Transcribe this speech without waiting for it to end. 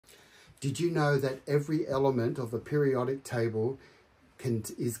did you know that every element of the periodic table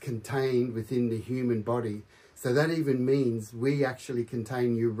is contained within the human body? So that even means we actually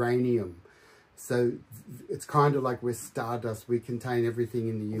contain uranium. So it's kind of like we're stardust. We contain everything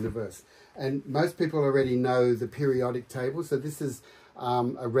in the universe. And most people already know the periodic table. So this is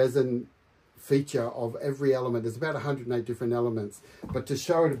a resin feature of every element. There's about 108 different elements. But to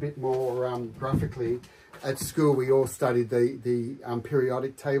show it a bit more graphically, at school we all studied the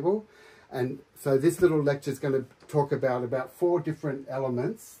periodic table. And so this little lecture is going to talk about 4 different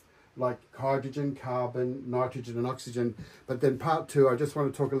elements, like hydrogen, carbon, nitrogen and oxygen. But then part 2, I just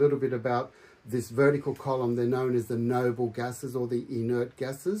want to talk a little bit about this vertical column. They're known as the noble gases or the inert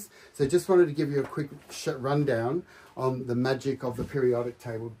gases. So just wanted to give you a quick rundown on the magic of the periodic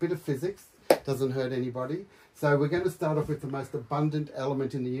table. A bit of physics, doesn't hurt anybody. So we're going to start off with the most abundant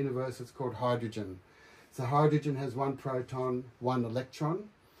element in the universe. It's called hydrogen. So hydrogen has 1 proton, 1 electron.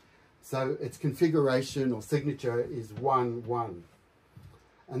 So its configuration or signature is 1, 1.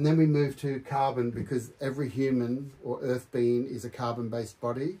 And then we move to carbon, because every human or earth being is a carbon-based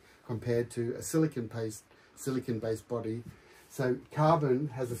body compared to a silicon-based body. So carbon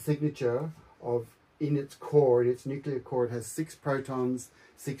has a signature of, in its core, in its nuclear core, it has 6 protons,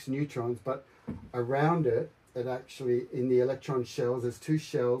 6 neutrons, but around it, it actually, in the electron shells, there's 2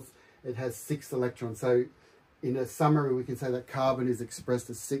 shells, it has 6 electrons. So in a summary, we can say that carbon is expressed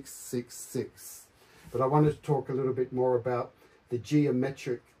as 666. But I wanted to talk a little bit more about the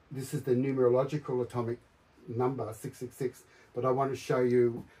geometric. This is the numerological atomic number, 666. But I want to show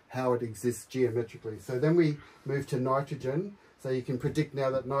you how it exists geometrically. So then we move to nitrogen. So you can predict now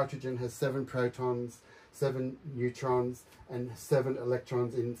that nitrogen has 7 protons, 7 neutrons, and 7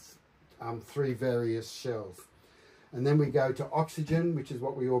 electrons in 3 various shells. And then we go to oxygen, which is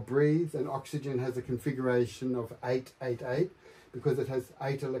what we all breathe. And oxygen has a configuration of 888 because it has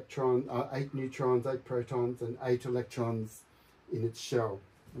 8 neutrons, 8 protons, and 8 electrons in its shell.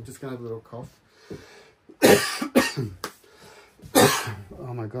 I'm just going to have a little cough.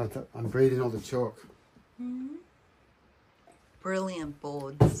 Oh my God, I'm breathing all the chalk. Brilliant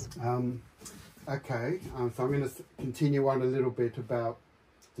boards. Okay, so I'm going to continue on a little bit about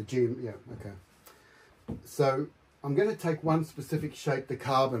the So I'm going to take one specific shape, the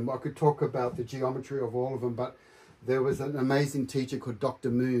carbon. I could talk about the geometry of all of them, but there was an amazing teacher called Dr.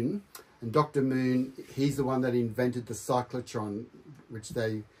 Moon. And Dr. Moon, he's the one that invented the cyclotron, which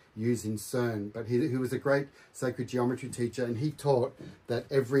they use in CERN. But he was a great sacred geometry teacher, and he taught that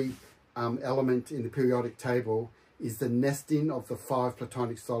every element in the periodic table is the nesting of the 5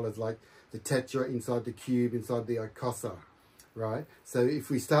 platonic solids, like the tetra inside the cube, inside the icosa, right? So if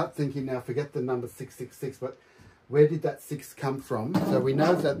we start thinking now, forget the number 666, but where did that 6 come from? So we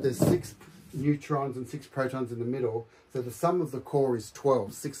know that there's 6 neutrons and 6 protons in the middle. So the sum of the core is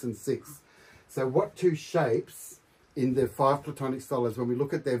 12, 6 and 6. So what 2 shapes in the 5 platonic solids, when we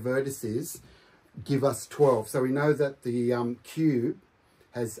look at their vertices, give us 12? So we know that the cube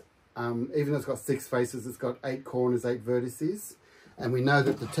has, even though it's got 6 faces, it's got 8 corners, 8 vertices. And we know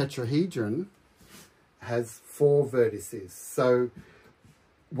that the tetrahedron has 4 vertices. So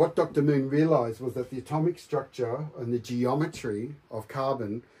what Dr. Moon realized was that the atomic structure and the geometry of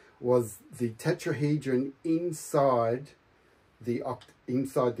carbon was the tetrahedron inside the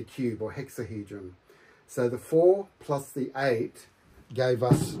cube or hexahedron. So the 4 plus the 8 gave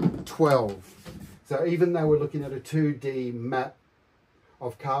us 12. So even though we're looking at a 2D map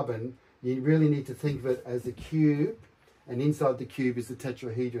of carbon, you really need to think of it as a cube, and inside the cube is the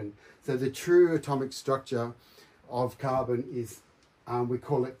tetrahedron. So the true atomic structure of carbon is, we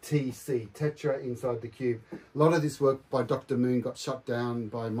call it TC, tetra inside the cube. A lot of this work by Dr. Moon got shut down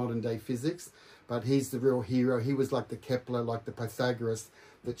by modern day physics, but he's the real hero. He was like the Kepler, like the Pythagoras,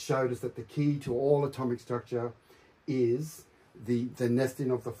 that showed us that the key to all atomic structure is the nesting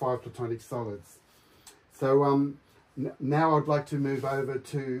of the 5 platonic solids. So now I'd like to move over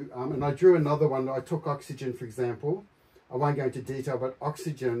to, and I drew another one. I took oxygen, for example. I won't go into detail, but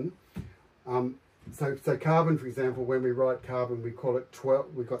oxygen, so carbon, for example, when we write carbon, we call it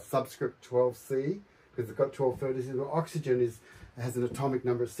 12, we've got subscript 12C, because it's got 12 vertices. Well, oxygen has an atomic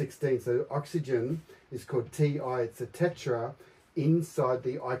number of 16, so oxygen is called Ti, it's a tetra inside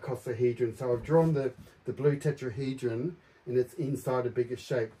the icosahedron. So I've drawn the blue tetrahedron, and it's inside a bigger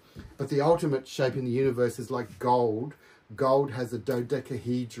shape. But the ultimate shape in the universe is like gold. Gold has a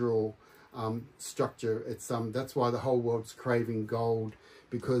dodecahedral structure. It's that's why the whole world's craving gold,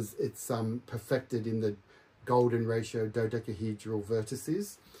 because it's perfected in the golden ratio dodecahedral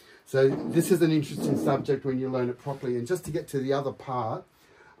vertices. So this is an interesting subject when you learn it properly. And just to get to the other part,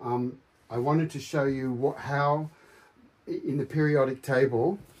 I wanted to show you how in the periodic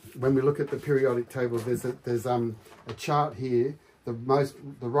table, when we look at the periodic table, there's a chart here. The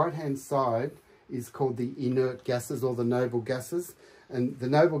right hand side is called the inert gases or the noble gases, and the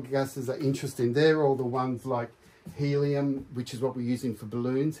noble gases are interesting. They're all the ones like helium, which is what we're using for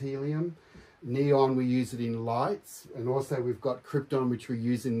balloons, helium. Neon, we use it in lights, and also we've got krypton, which we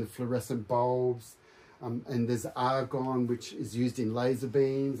use in the fluorescent bulbs, and there's argon, which is used in laser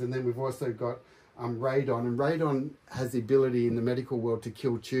beams, and then we've also got radon, and radon has the ability in the medical world to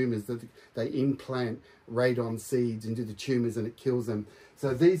kill tumours. That they implant radon seeds into the tumours and it kills them.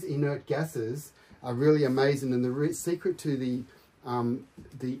 So these inert gases are really amazing, and the secret to the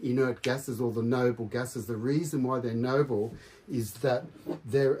inert gases or the noble gases, the reason why they're noble is that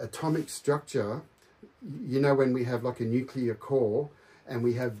their atomic structure, you know, when we have like a nuclear core and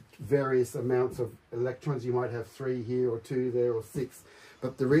we have various amounts of electrons, you might have 3 here or 2 there or 6.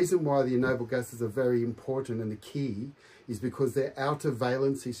 But the reason why the noble gases are very important and the key is because their outer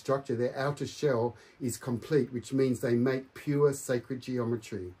valency structure, their outer shell is complete, which means they make pure sacred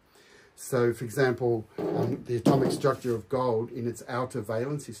geometry. So, for example, the atomic structure of gold in its outer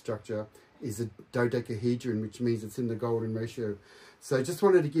valency structure is a dodecahedron, which means it's in the golden ratio. So I just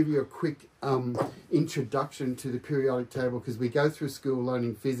wanted to give you a quick introduction to the periodic table, because we go through school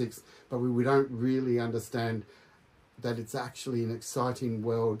learning physics, but we don't really understand that it's actually an exciting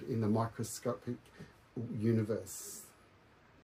world in the microscopic universe.